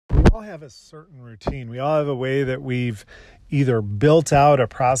all have a certain routine. We all have a way that we've either built out a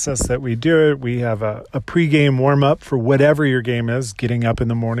process that we do it. We have a pregame warm-up for whatever your game is, getting up in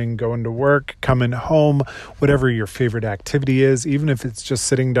the morning, going to work, coming home, whatever your favorite activity is, even if it's just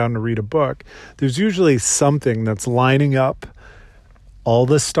sitting down to read a book. There's usually something that's lining up all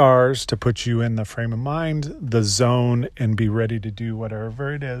the stars to put you in the frame of mind, the zone, and be ready to do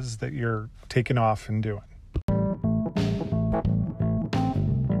whatever it is that you're taking off and doing.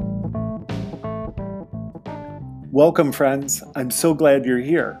 Welcome, friends. I'm so glad you're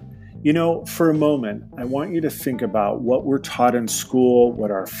here. You know, for a moment, I want you to think about what we're taught in school,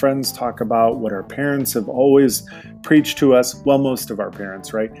 what our friends talk about, what our parents have always preached to us. Well, most of our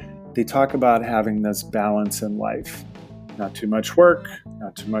parents, right? They talk about having this balance in life. Not too much work,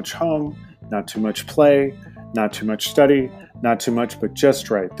 not too much home, not too much play, not too much study, not too much, but just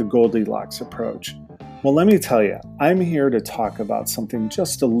right, the Goldilocks approach. Well, let me tell you, I'm here to talk about something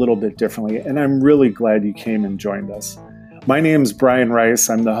just a little bit differently, and I'm really glad you came and joined us. My name's Brian Rice.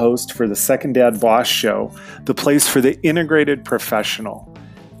 I'm the host for the Second Dad Boss Show, the place for the integrated professional.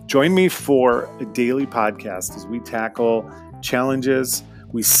 Join me for a daily podcast as we tackle challenges,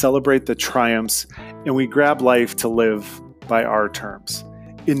 we celebrate the triumphs, and we grab life to live by our terms.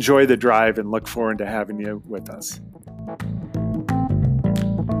 Enjoy the drive and look forward to having you with us.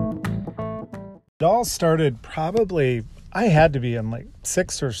 It all started probably, I had to be in like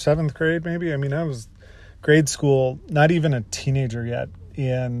 6th or 7th grade maybe. I mean, I was grade school, not even a teenager yet.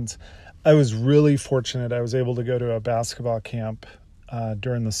 And I was really fortunate. I was able to go to a basketball camp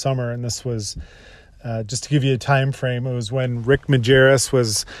during the summer. And this was, just to give you a time frame, it was when Rick Majerus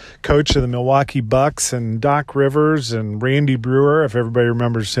was coach of the Milwaukee Bucks, and Doc Rivers and Randy Brewer, if everybody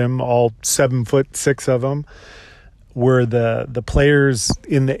remembers him, all 7'6" of them, were the players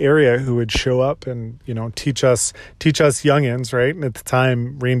in the area who would show up and, you know, teach us youngins, right? And at the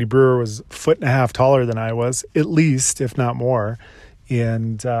time, Randy Brewer was a foot and a half taller than I was, at least, if not more.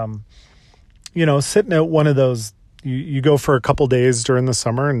 And, you know, sitting at one of those, you go for a couple days during the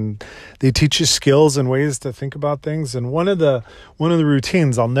summer and they teach you skills and ways to think about things. And one of the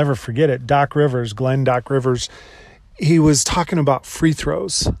routines, I'll never forget it, Doc Rivers, he was talking about free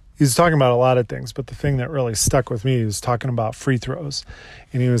throws. He's talking about a lot of things, but the thing that really stuck with me is talking about free throws.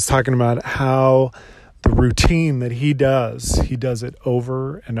 And he was talking about how the routine that he does it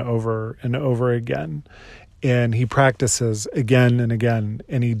over and over and over again. And he practices again and again,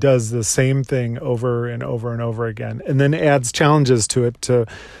 and he does the same thing over and over and over again, and then adds challenges to it to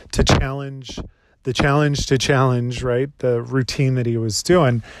challenge, right? The routine that he was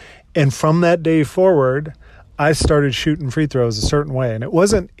doing. And from that day forward, I started shooting free throws a certain way. And it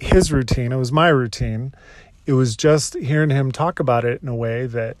wasn't his routine, it was my routine. It was just hearing him talk about it in a way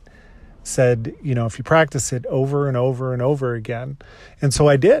that said, you know, if you practice it over and over and over again. And so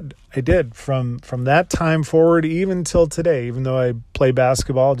I did from that time forward, even till today, even though I play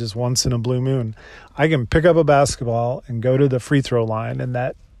basketball just once in a blue moon, I can pick up a basketball and go to the free throw line, and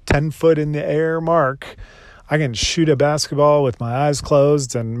that 10 foot in the air mark, I can shoot a basketball with my eyes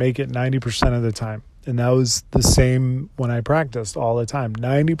closed and make it 90% of the time. And that was the same when I practiced all the time,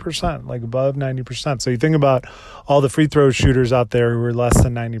 90%, like above 90%. So you think about all the free throw shooters out there who are less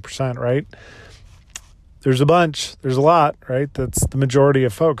than 90%, right? There's a bunch, there's a lot, right? That's the majority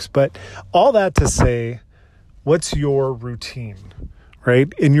of folks. But all that to say, what's your routine,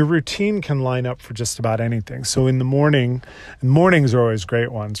 right? And your routine can line up for just about anything. So in the morning, and mornings are always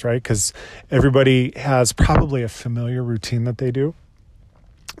great ones, right? Because everybody has probably a familiar routine that they do.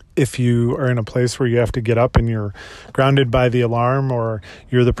 If you are in a place where you have to get up and you're grounded by the alarm, or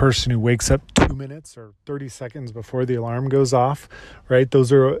you're the person who wakes up 2 minutes or 30 seconds before the alarm goes off, right?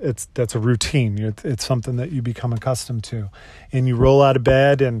 That's a routine. It's something that you become accustomed to. And you roll out of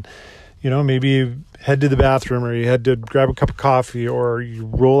bed and, you know, maybe you head to the bathroom, or you head to grab a cup of coffee, or you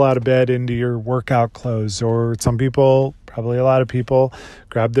roll out of bed into your workout clothes. Or some people, probably a lot of people,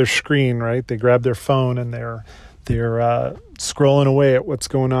 grab their screen, right? They grab their phone and they're scrolling away at what's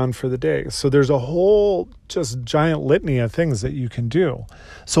going on for the day. So there's a whole just giant litany of things that you can do.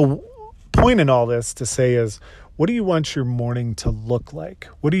 So point in all this to say is, what do you want your morning to look like?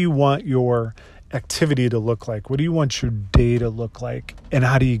 What do you want your activity to look like? What do you want your day to look like? And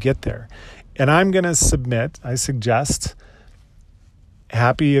how do you get there? And I'm going to suggest,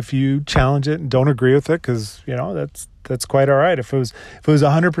 happy if you challenge it and don't agree with it, because, you know, that's quite all right. If it was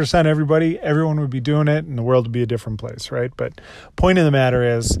 100% everyone would be doing it and the world would be a different place, right? But point of the matter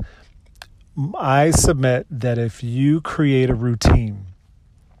is, I submit that if you create a routine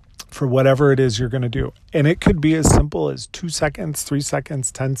for whatever it is you're going to do. And it could be as simple as 2 seconds, 3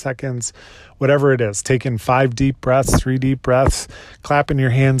 seconds, 10 seconds, whatever it is. Taking 5 deep breaths, 3 deep breaths, clapping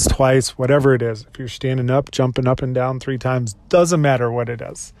your hands twice, whatever it is. If you're standing up, jumping up and down 3 times, doesn't matter what it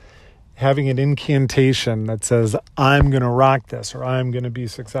is. Having an incantation that says, I'm going to rock this, or I'm going to be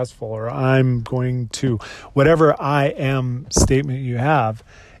successful, or I'm going to, whatever I am statement you have,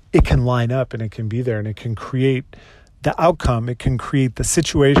 it can line up and it can be there and it can create the outcome. It can create the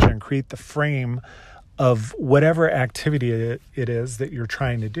situation, create the frame of whatever activity it is that you're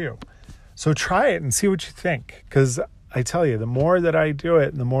trying to do. So try it and see what you think. Because I tell you, the more that I do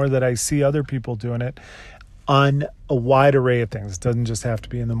it and the more that I see other people doing it on a wide array of things, it doesn't just have to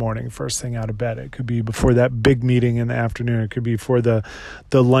be in the morning, first thing out of bed. It could be before that big meeting in the afternoon. It could be for the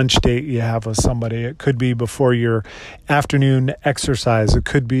lunch date you have with somebody. It could be before your afternoon exercise. It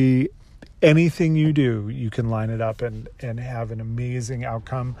could be anything you do, you can line it up and have an amazing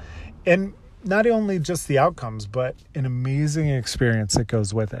outcome. And not only just the outcomes, but an amazing experience that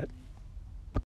goes with it.